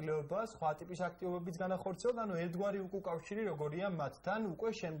მონაწილეობა, სხვა ტიპის აქტივობებიც განახორციელონ, ანუ ერთგვარი უკავშირი როგორია მათთან უკვე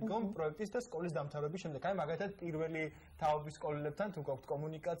შემდგომ პროექტის და სკოლის დამთავრების შემდეგ. აი მაგალითად პირველი თაობის სკოლებთან თუ გაქვთ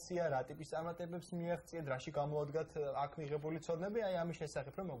კომუნიკაცია, რა ტიპის წარმატებებს მიაღწიეთ, რაში გამოადგათ აქ მიღებული ცოდნები, აი ამის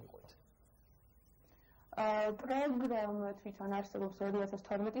შესახებ რომ მოგვიყვეთ. პროგრამა თვითონ არსებობს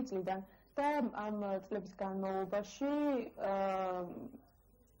 2012 წლიდან. და ამ წლების განმავლობაში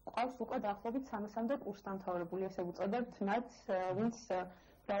ყავს უკვე დაახლოებით 300-მდე კურსდამთავრებული, ესე ვუწოდებთ მათ, ვინც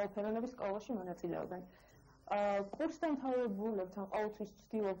მრავალფეროვნების სკოლაში მონაწილეობენ. კურსდამთავრებულებთან ყოველთვის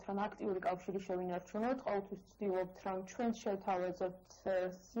ვცდილობთ, რომ აქტიური კავშირი შევინარჩუნოთ, ყოველთვის ვცდილობთ, რომ ჩვენ შევთავაზოთ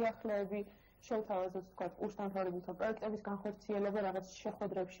სიახლეები, შევთავაზოთ თქვათ კურსდამთავრებულთა პროექტების განხორციელება, რაღაც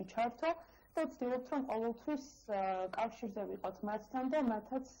შეხვედრებში ჩართო. და ვცდილობთ, რომ ყოველთვის კავშირზე ვიყოთ მათთან და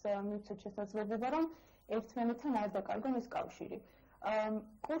მათაც მივცეთ შესაძლებლობა, რომ ერთმანეთთან არ დაკარგონ ეს კავშირი.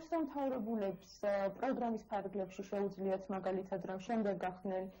 კურსდამთავრებულებს პროგრამის ფარგლებში შეუძლიათ მაგალითად, რომ შემდეგ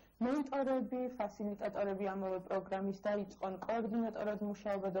გახდნენ მენტორები, ფასილიტატორები ამავე პროგრამის დაიწყონ კოორდინატორად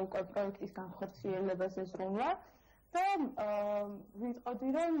მუშაობა და უკვე პროექტის განხორციელებაზე ზრუნვა და ვიტყოდი,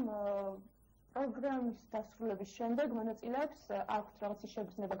 რომ პროგრამის დასრულების შემდეგ მონაწილეებს აქვთ რაღაცის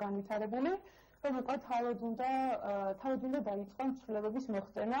შეგრძნება განვითარებული, რომ უკვე თავად უნდა დაიწყონ ცვლილებების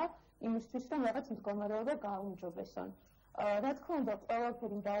მოხდენა იმისთვის, რომ რაღაც მდგომარეობა გააუმჯობესონ. რა თქმა უნდა,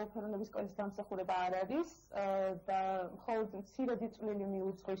 ყველაფერი მრავალფეროვნების სკოლის დამსახურება არ არის და მხოლოდ მცირედი წვლილი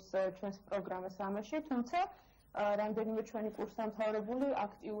მიუძღვის ჩვენს პროგრამას ამაში, თუმცა რამდენიმე ჩვენი კურსდამთავრებული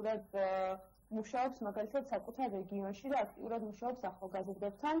აქტიურად მუშაობს მაგალითად საკუთარ რეგიონში და აქტიურად მუშაობს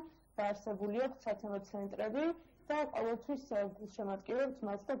ახალგაზრდებთან. დაარსებული აქვს სათემო ცენტრები და ყოველთვის გულშემატკივრებთ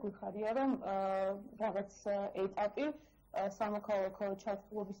მას და გვიხარია, რომ რაღაც ეტაპი სამოქალაქო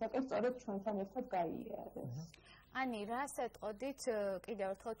ჩართულობისაკენ სწორედ ჩვენთან ერთად გაიარეს. Ani, რას ეტყოდით კიდევ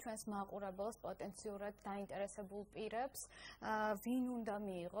ერთხელ ჩვენს მაყურებელს პოტენციურად დაინტერესებულ პირებს, ვინ უნდა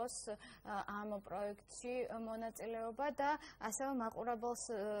მიიღოს ამ პროექტში მონაწილეობა და ასევე მაყურებელს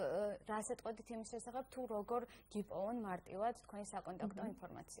რას ეტყოდით იმის შესახებ, თუ როგორ გიპოვონ მარტივად თქვენი საკონტაქტო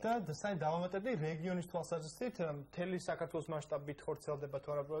ინფორმაცია. და საერთოდ დავამატებდი რეგიონის თვალსაზრისით, მთელი საქართველოს მასშტაბით ხორციელდება თუ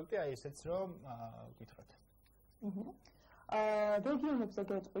არა პროექტი, აი ესეც რომ გითხრათ. რეგიონებზე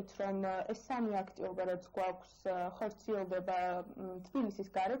გეტყვით, რომ ეს სამი აქტივობა რაც გვაქვს ხორციელდება თბილისის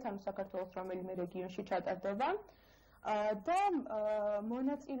გარეთ, ანუ საქართველოს რომელიმე რეგიონში ჩატარდება და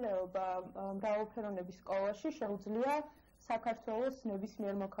მონაწილეობა მრავალფეროვნების სკოლაში შეუძლია საქართველოს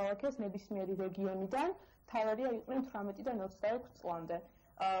ნებისმიერ მოქალაქეს ნებისმიერი რეგიონიდან, თავარია იყვნენ 18-დან 26 წლამდე.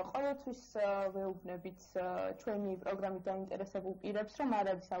 ყოველთვის ვეუბნებით ჩვენი პროგრამით დაინტერესებულ პირებს, რომ არ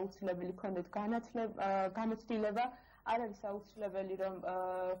არის აუცილებელი ქონდეთ განათლება, არ არის აუცილებელი, რომ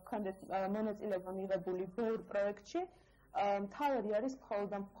ქონდეთ მონაწილეობა მიღებული ბევრ პროექტში. მთავარი არის მხოლოდ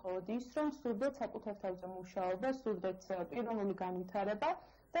და მხოლოდ ის, რომ სურდეთ საკუთარ თავზე მუშაობა, სურდეთ პიროვნული განვითარება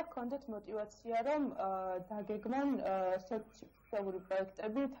და ჰქონდეთ мотиваცია, რომ დაგეგმონ სოციალური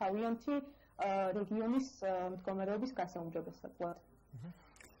პროექტები თავიანთი რეგიონის მდგომარეობის გასაუმჯობესებლად.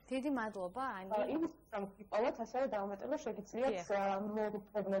 დიდი მადლობა, Ani. იმის რომ გიპოვოთ, ასევე დავუმატებო შეგიძლიათ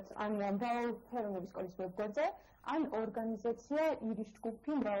მოგუპოვნოთ ან მრავალფეროვნების სკოლის ვებგვერდზე, ან ორგანიზაცია ირის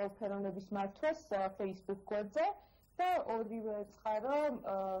ჯგუფი მრავალფეროვნების მართვას Facebook გვერდზე და ორივე წყარო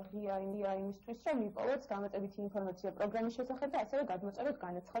ღია იმისთვის, რომ მიპოვოთ დამატებითი ინფორმაცია პროგრამის შესახებ და ასევე გადმოწეროთ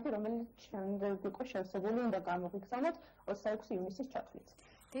განაცხადი, რომელიც შემდეგ უკვე შევსებული უნდა გამოგვიგზავნოთ 26 ივნისის ჩათვლით.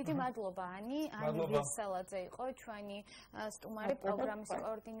 დიდი მადლობა, Ani. Ani ვისელაძე იყო ჩვენი სტუმარი, პროგრამის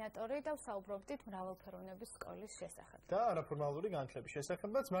კოორდინატორი და ვსაუბრობდით მრავალფეროვნების სკოლის შესახებ. და არაფორმალური განათლების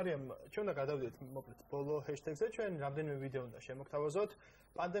შესახებაც. მარიამ, ჩვენ უნდა გადავიდეთ მოკლედ ბოლო ჰეშთეგზე, ჩვენ რამდენიმე ვიდეო უნდა შემოგთავაზოთ.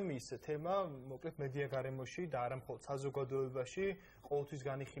 პანდემიის თემა მოკლედ მედია გარემოში და არა მხოლოდ საზოგადოებაში ყოველთვის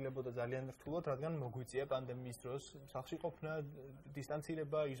განიხილებოდა ძალიან რთულად, რადგან მოგვიწია პანდემიის დროს სახლში ყოფნა,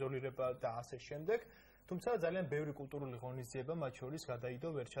 დისტანცირება, იზოლირება და ასე შემდეგ. თუმცა ძალიან ბევრი კულტურული ღონისძიება მათ შორის გადაიდო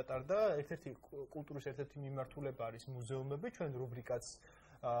ვერ ჩატარდა. ერთ-ერთი კულტურის ერთ-ერთი მიმართულება არის მუზეუმები, ჩვენ რუბრიკაც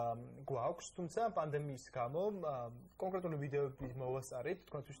გვაქვს, თუმცა პანდემიის გამო კონკრეტული ვიდეოების მოვასწარით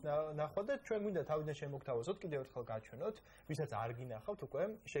თქვენთვის ნახვა და ჩვენ გვინდა თავიდან შემოგთავაზოთ, კიდევ ერთხელ გაჩვენოთ, ვისაც არ გინახავთ უკვე,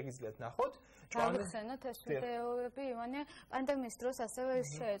 შეგიძლიათ ნახოთ. გავიხსენოთ ეს ვიდეოები, ივანე, პანდემიის დროს ასევე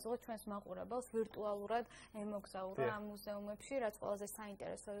შეეძლო ჩვენს მაყურებელს ვირტუალურად ემოგზაურა ამ მუზეუმებში, რაც ყველაზე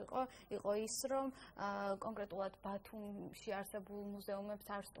საინტერესო იყო ის, რომ კონკრეტულად ბათუმში არსებულ მუზეუმებს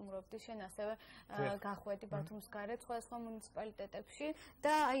არ სტუმრობდი, შენ ასევე გახვედი ბათუმის გარეთ სხვადასხვა მუნიციპალიტეტებში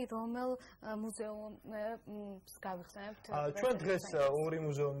და აი რომელ მუზეუმს გავიხსენებთ? ჩვენ დღეს ორი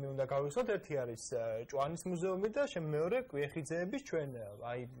მუზეუმი უნდა გავიხსენოთ, ერთი არის ჭვანის მუზეუმი და მეორე კვიეხიძეების. ჩვენ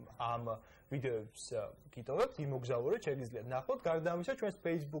აი ამ ვიდეოებს გიტოვებთ, იმოგზაურეთ, შეგიძლიათ ნახოთ. გარდა ამისა, ჩვენს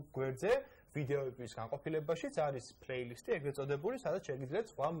Facebook გვერდზე ვიდეოების განყოფილებაშიც არის პლეილისტი, ეგრეთ წოდებული, სადაც შეგიძლიათ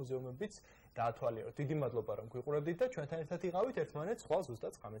სხვა მუზეუმებიც დაათვალიეროთ. დიდი მადლობა, რომ გვიყურებდით და ჩვენთან ერთად იყავით ერთმანეთს სხვა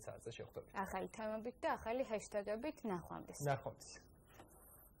ზუსტად 19 საათზე შევხვდებით. ახალი თემებით და ახალი ჰეშთეგებით ნახვამდის. ნახვამდის.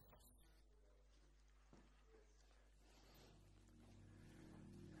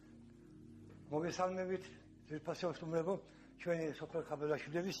 მოგესალმებით, ძირფასი ოსტუმრებო, ჩვენი სოფელ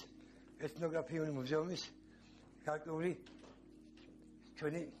ხაბელაშვილების ეთნოგრაფიული მუზეუმის გარკვეული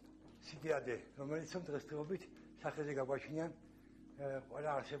ჩვენი სიდიადე, რომელიც დღესდღეობით სახეზე გაგვაჩინა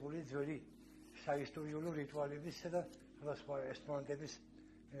ყველა არსებული ძველი საისტორიულო რიტუალებისა და სხვადასხვა ესპონტების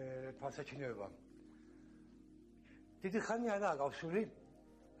თვალსაჩინოება. დიდი ხანი არაა გავსული,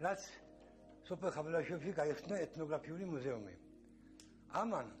 რაც სოფელ ხაბელაშვილებში გაიხსნა ეთნოგრაფიული მუზეუმი.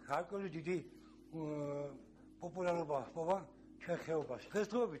 ამან გარკვეული დიდი პოპულარობა ჰპოვა ჩვენ ხეობას.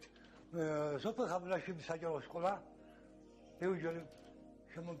 დღესდღეობით სოფელ ხაბელაშვილების საჯარო სკოლა ბევრჯერ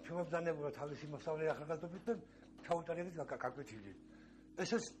შემობრძანებულა თავისი მოსწავლე ახალგაზრდობით და ჩაუტარებით გაკვეთილი.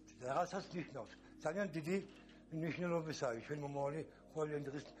 ესეც რაღაცას ნიშნავს. ძალიან დიდი მნიშვნელობისაა ჩვენი მომავალი ყოველდღიური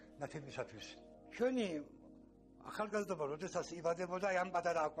დღის ნათებისათვის. ჩვენი ახალგაზრდობა, როდესაც იბადებოდა, ამ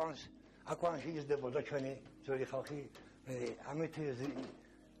პატარა აკვანში იზრდებოდა ჩვენი ძველი ხალხი. ამით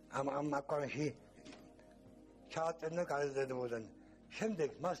ამ აკვანში ჩაატარდა გარდადებოდნენ. შემდეგ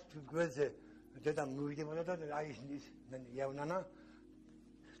მას გვერდზე დედამ მივიდებოდა და აი ის იავნანა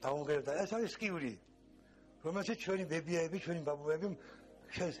დაუნღერდა. ეს არის სკივრი, რომელშიც ჩვენი ბებიები, ჩვენი ბაბუები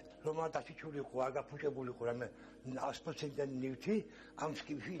შენს რომა დაშიჩულიყო, არ გაფუჭებულიყო რამე 100%-იანი ნივთი ამ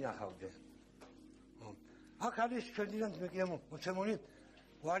სკივში ინახავდნენ. აქ არის ჩვენიდან მოცემული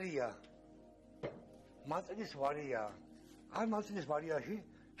ვარია, მაწლის ვარია. ამ მაწლის ვარიაში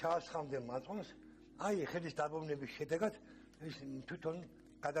ჩაასხამდნენ მაწონს, აი ხელის დაბომბნების შედეგად ის თვითონ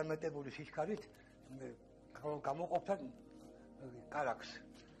გადამეტებული სიჩქარით გამოყოფდა კარაქს.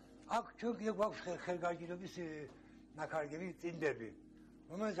 აქ ჩვენ კიდევ გვაქვს ხელგარჯილობის ნაქარგები, წინდები,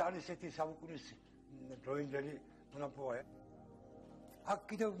 რომელიც არის ესეთი საუკუნის დროინდელი მონაპოვია. აქ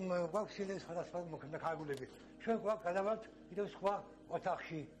კიდევ გვაქვს სხვადასხვა ნაქარგულები. ჩვენ გვაქვს გადავართ კიდევ სხვა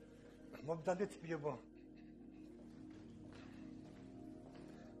ოთახში. მოგდანდეთ პირებო.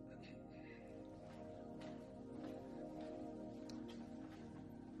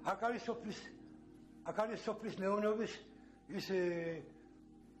 აქ არის სოფლის მეურნეობის ის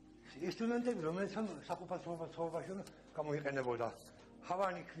ინსტრუმენტები, რომელიც საყოფაცხოვრებაში გამოიყენებოდა.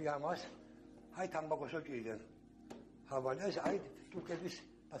 ჰავანი ქვია მას, აი თამბაქოს ოჭირიდან. ჰავანი, ეს აი თურქების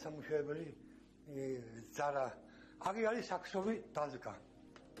დასამუშავებელი ძარა. აქ არის საქსოვი დაზგა.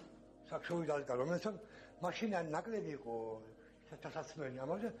 საქსოვი დაზგა, რომელიც მაშინ ნაკლები იყო სასაცმელი,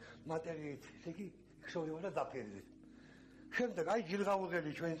 ამაზე მატერიით, ესე იგი ქსოვდებოდა დაფერდით. შემდეგ აი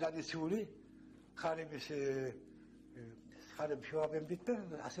ჯილღაუღელი ჩვენი ტრადიციული ხარების შევაბემდით და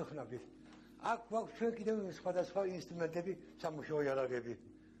ასე ხნავდით. აქ გვაქვს ჩვენ კიდევ სხვადასხვა ინსტრუმენტები, სამუშაო იარაღები.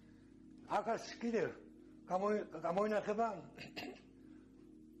 აქაც კიდევ გამოინახება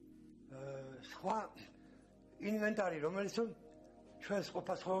სხვა ინვენტარი, რომელიც ჩვენს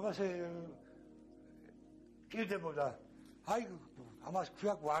ყოფა-ცხოვრებას ჭირდებოდა. აი ამას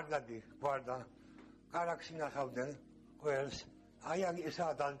ქვია გვარდა, კარაქს ინახავდნენ. ყველს აი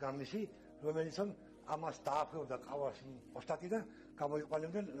ესაა დაზგამისი, რომელიც ამას დააფრევდა ყავას ოსტატი და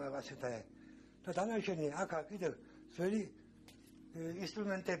გამოიყვანებდნენ ასეთ და დანარჩენი აქ კიდევ ძველი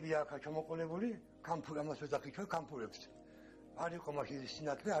ინსტრუმენტები აქ ჩამოყოლებული, კამფური ამას ვეძახი ჩვენ კამფურებს. არ იყო მაშინ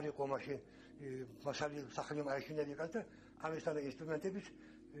სინათლე, არ იყო მაშინ მასალი სახელი მაეშინები და ამისთან ინსტრუმენტებით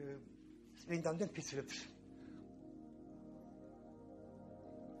წმინდანდნენ ფიცრებს.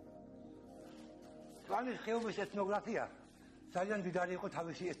 ჭვანის ხეობის ეთნოგრაფია ძალიან მდიდარი იყო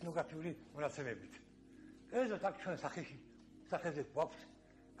თავისი ეთნოგრაფიული მონაცემებით. ეზოთ აქ ჩვენ სახეზე გვაქვს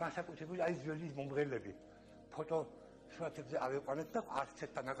განსაკუთრებული აი ძველი მომღერლები, ფოტო სურათებზე ავიყვანეთ და არც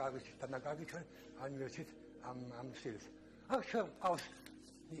ერთ თანაკარგი ჩვენ ანივერსით ამ სტილს. აქ ჩვენ ყავს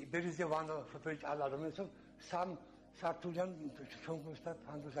ბერიზე ვანო სოფელი ჭალა, რომელიც სამ სართულიან ჩვენგუსთან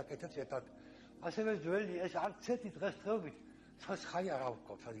ფანდოს აკეთებს ერთად. ასევე ძველი ეს არც ერთი დღესდღეობით ცოცხ ხალი არ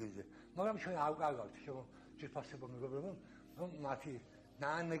ავყავთ ადგილზე. მაგრამ ჩვენ ავკარგავთ შემო ჯერფასებო მეგობრებო, რომ მათი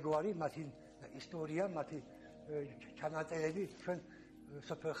ნაამეგვარი, მათი ისტორია, მათი ჩანაწერები ჩვენ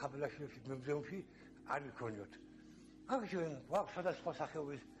სოფელ ხაბელაშვილის მუზეუმში არ ვიქონიოთ. აქ ჩვენ გვაქვს სხვადასხვა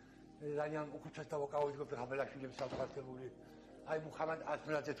სახეობის ძალიან უხუცეს და ვაკავიძებ ხაბელაშვილის საფასებული. აი მუხამად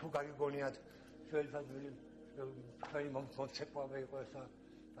ასმენაძე თუ გაგიგონიათ ჩვენი თქვენი მომცეკვავე იყო ესა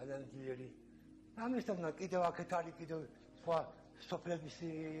ძალიან ძლიერი. ამისთანა კიდევ აქეთ არის კიდევ სხვა სოფლების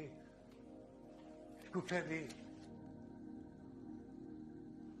ჯგუფები.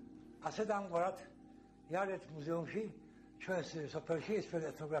 ასე დამგვარად იარეთ მუზეუმში ჩვენს სოფელში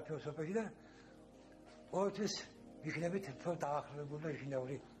ეთნოგრაფიულ სოფელში და ყოველთვის ვიქნებით უფრო დაახლოებული და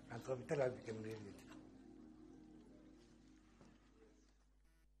ჟინაური განწყობით და ლაგიკებული.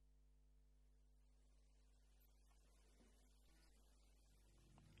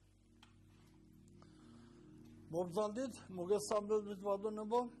 მოგზანდით, მოგესალმებით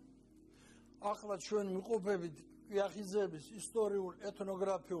ბატონებო. ახლა ჩვენ მიყოფებით კვიახიზების ისტორიულ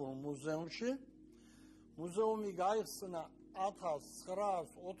ეთნოგრაფიულ მუზეუმში. მუზეუმი გაიხსნა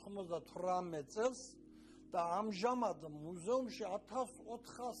 1998 წელს და ამჟამად მუზეუმში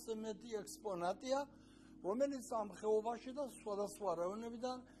 1400-ზე მეტი ექსპონატია, რომელიც ამ ხეობაში და სხვადასხვა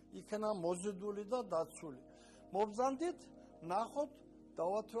რაიონებიდან იქნა მოზიდული და დაცული. მოგზანდით, ნახოთ,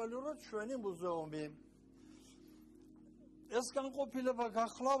 დავათვალიეროთ ჩვენი მუზეუმი. ეს განყოფილება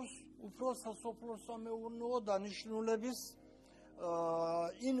გახლავს უფრო სასოფლო-სამეურნეო დანიშნულების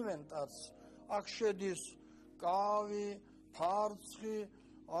ინვენტარს. აქ შედის კავი, ფარცხი,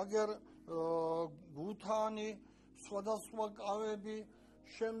 აგერ გუთანი, სხვადასხვა კავები,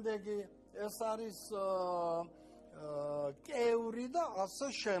 შემდეგი ეს არის კევრი და ასე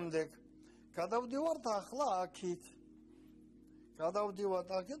შემდეგ. გადავდივართ ახლა აქით.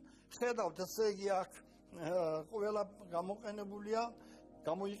 ხედავთ, ესე იგი აქ ყველა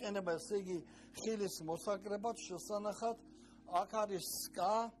გამოიყენება ესე იგი ხილის მოსაკრებად შესანახად. აქ არის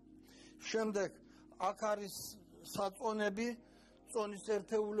სკა, შემდეგ აქ არის საწონები, წონის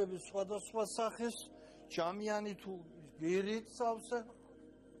ერთეულები სხვადასხვა სახის, ჯამიანი თუ გირით სავსე.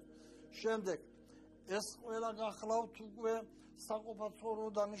 შემდეგ ეს ყველა გახლავთ უკვე საყოფაცხოვრებო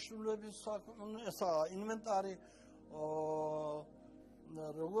დანიშნულების ინვენტარი,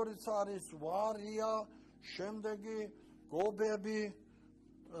 როგორც არის ვარია, შემდეგი გობები,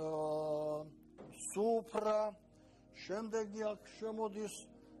 სუფრა, შემდეგი აქ შემოდის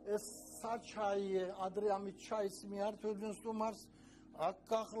ეს საჩაიე, ადრე ამით ჩაის მიართვებდნენ სტუმარს, აქ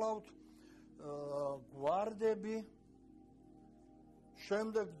გახლავთ გვარდები,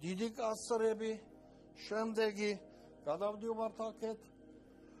 შემდეგ დიდი კასრები, შემდეგი გადავდივართ აქეთ,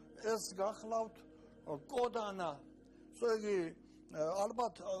 ეს გახლავთ კოდანა, ესე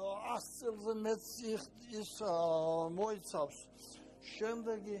ალბათ 100 წელზე მეც ის მოიცავს.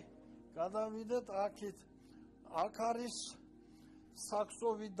 შემდეგი გადავიდეთ აქეთ. აქ არის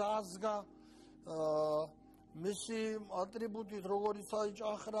საქსოვი დაზგა, მისი ატრიბუტით, როგორიც არის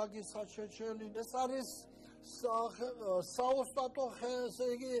ჭახრაგი, საჩეჩელი. ეს არის საოსტატო ესე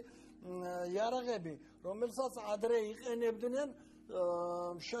იგი იარაღები, რომელსაც ადრე იყენებდნენ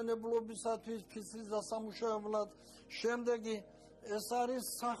მშენებლობისათვის, ფიცრის დასამუშავებლად. შემდეგი ეს არის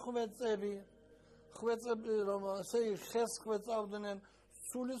სახვეწები, რომ ესე იგი ხეს ხვეწავდნენ,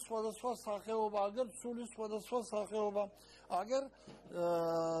 სული სხვადასხვა სახეობა, აგერ სული სხვადასხვა სახეობა, აგერ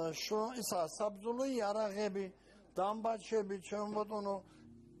საბრძოლო იარაღები, დამბაჩები, ჩემო ბატონო.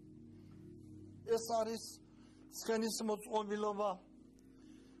 ეს არის ცხენის მოწყობილობა,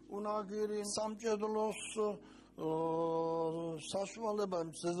 უნაგირი, სამჭედლოს საშუალება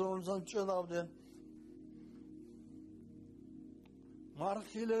სეზონზე ჭედავდნენ.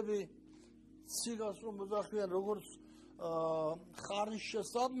 მარხილები ციგას რომ მოძახიან როგორც ხარის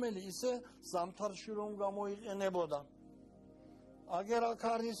შესაბმელი, ისე ზამთარში რომ გამოიყენებოდა. აგერ აქ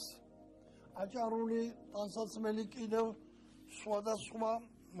არის აჭარული ტანსაცმელი კიდევ სხვადასხვა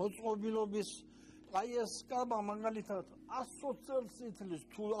მოწყობილობის. აი ეს კაბა მაგალითად 100 წელს ითვლის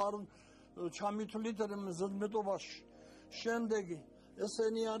თუ არ ჩამითვლით ზედმეტობაში. შემდეგი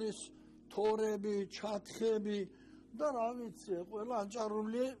ესენი არის თორები, ჩათხები და რა ვიცი, ყველა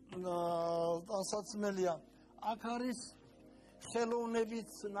აჭარული ტანსაცმელია. აქ არის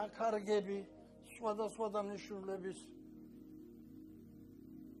ხელოვნების ნაქარგები, სხვადასხვა დანიშნულების.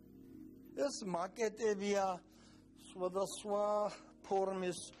 ეს მაკეტებია, სხვადასხვა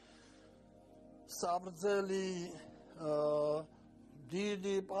ფორმის, საბრძელი,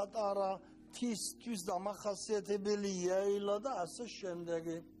 დიდი, პატარა, თვის დამახასიათებელი იაილა და ასე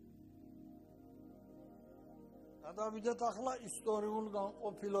შემდეგი. გადავიდეთ ახლა ისტორიულ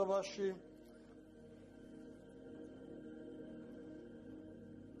განყოფილებაში.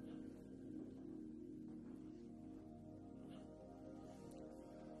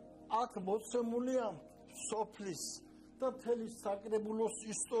 აქ მოცემულია სოფლის და მთელი საკრებულოს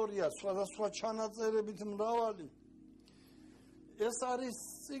ისტორია, სხვადასხვა ჩანაწერებით მრავალი. ეს არის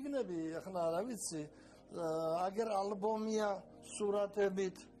წიგნები, ახლა რა ვიცი, აგერ ალბომია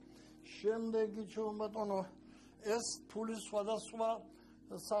სურათებით. შემდეგი ჩვენ ბატონო, ეს ფულის სხვადასხვა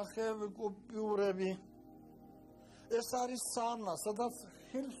სახეები, კუპიურები. ეს არის სარნა, სადაც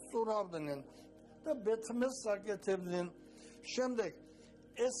ხილს სწურავდნენ და ბეთმეს აკეთებდნენ. შემდეგ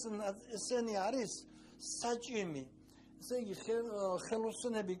ესენი არის საჭიმი. ესე იგი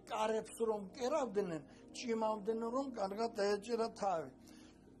ხელოსნები კარებს რომ კერავდნენ, ჭიმავდნენ რომ კარგად დაეჭირა თავი.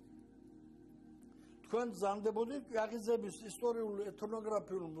 თქვენ ზამდებოდით იაღიზების ისტორიულ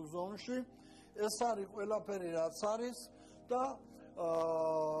ეთნოგრაფიულ მუზეუმში, ეს არის ყველაფერი რაც არის და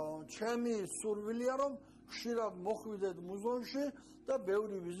ჩემი სურვილია რომ ხშირად მოხვიდეთ მუზეუმში და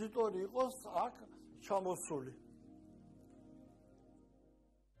ბევრი ვიზიტორი იყოს აქ ჩამოსული.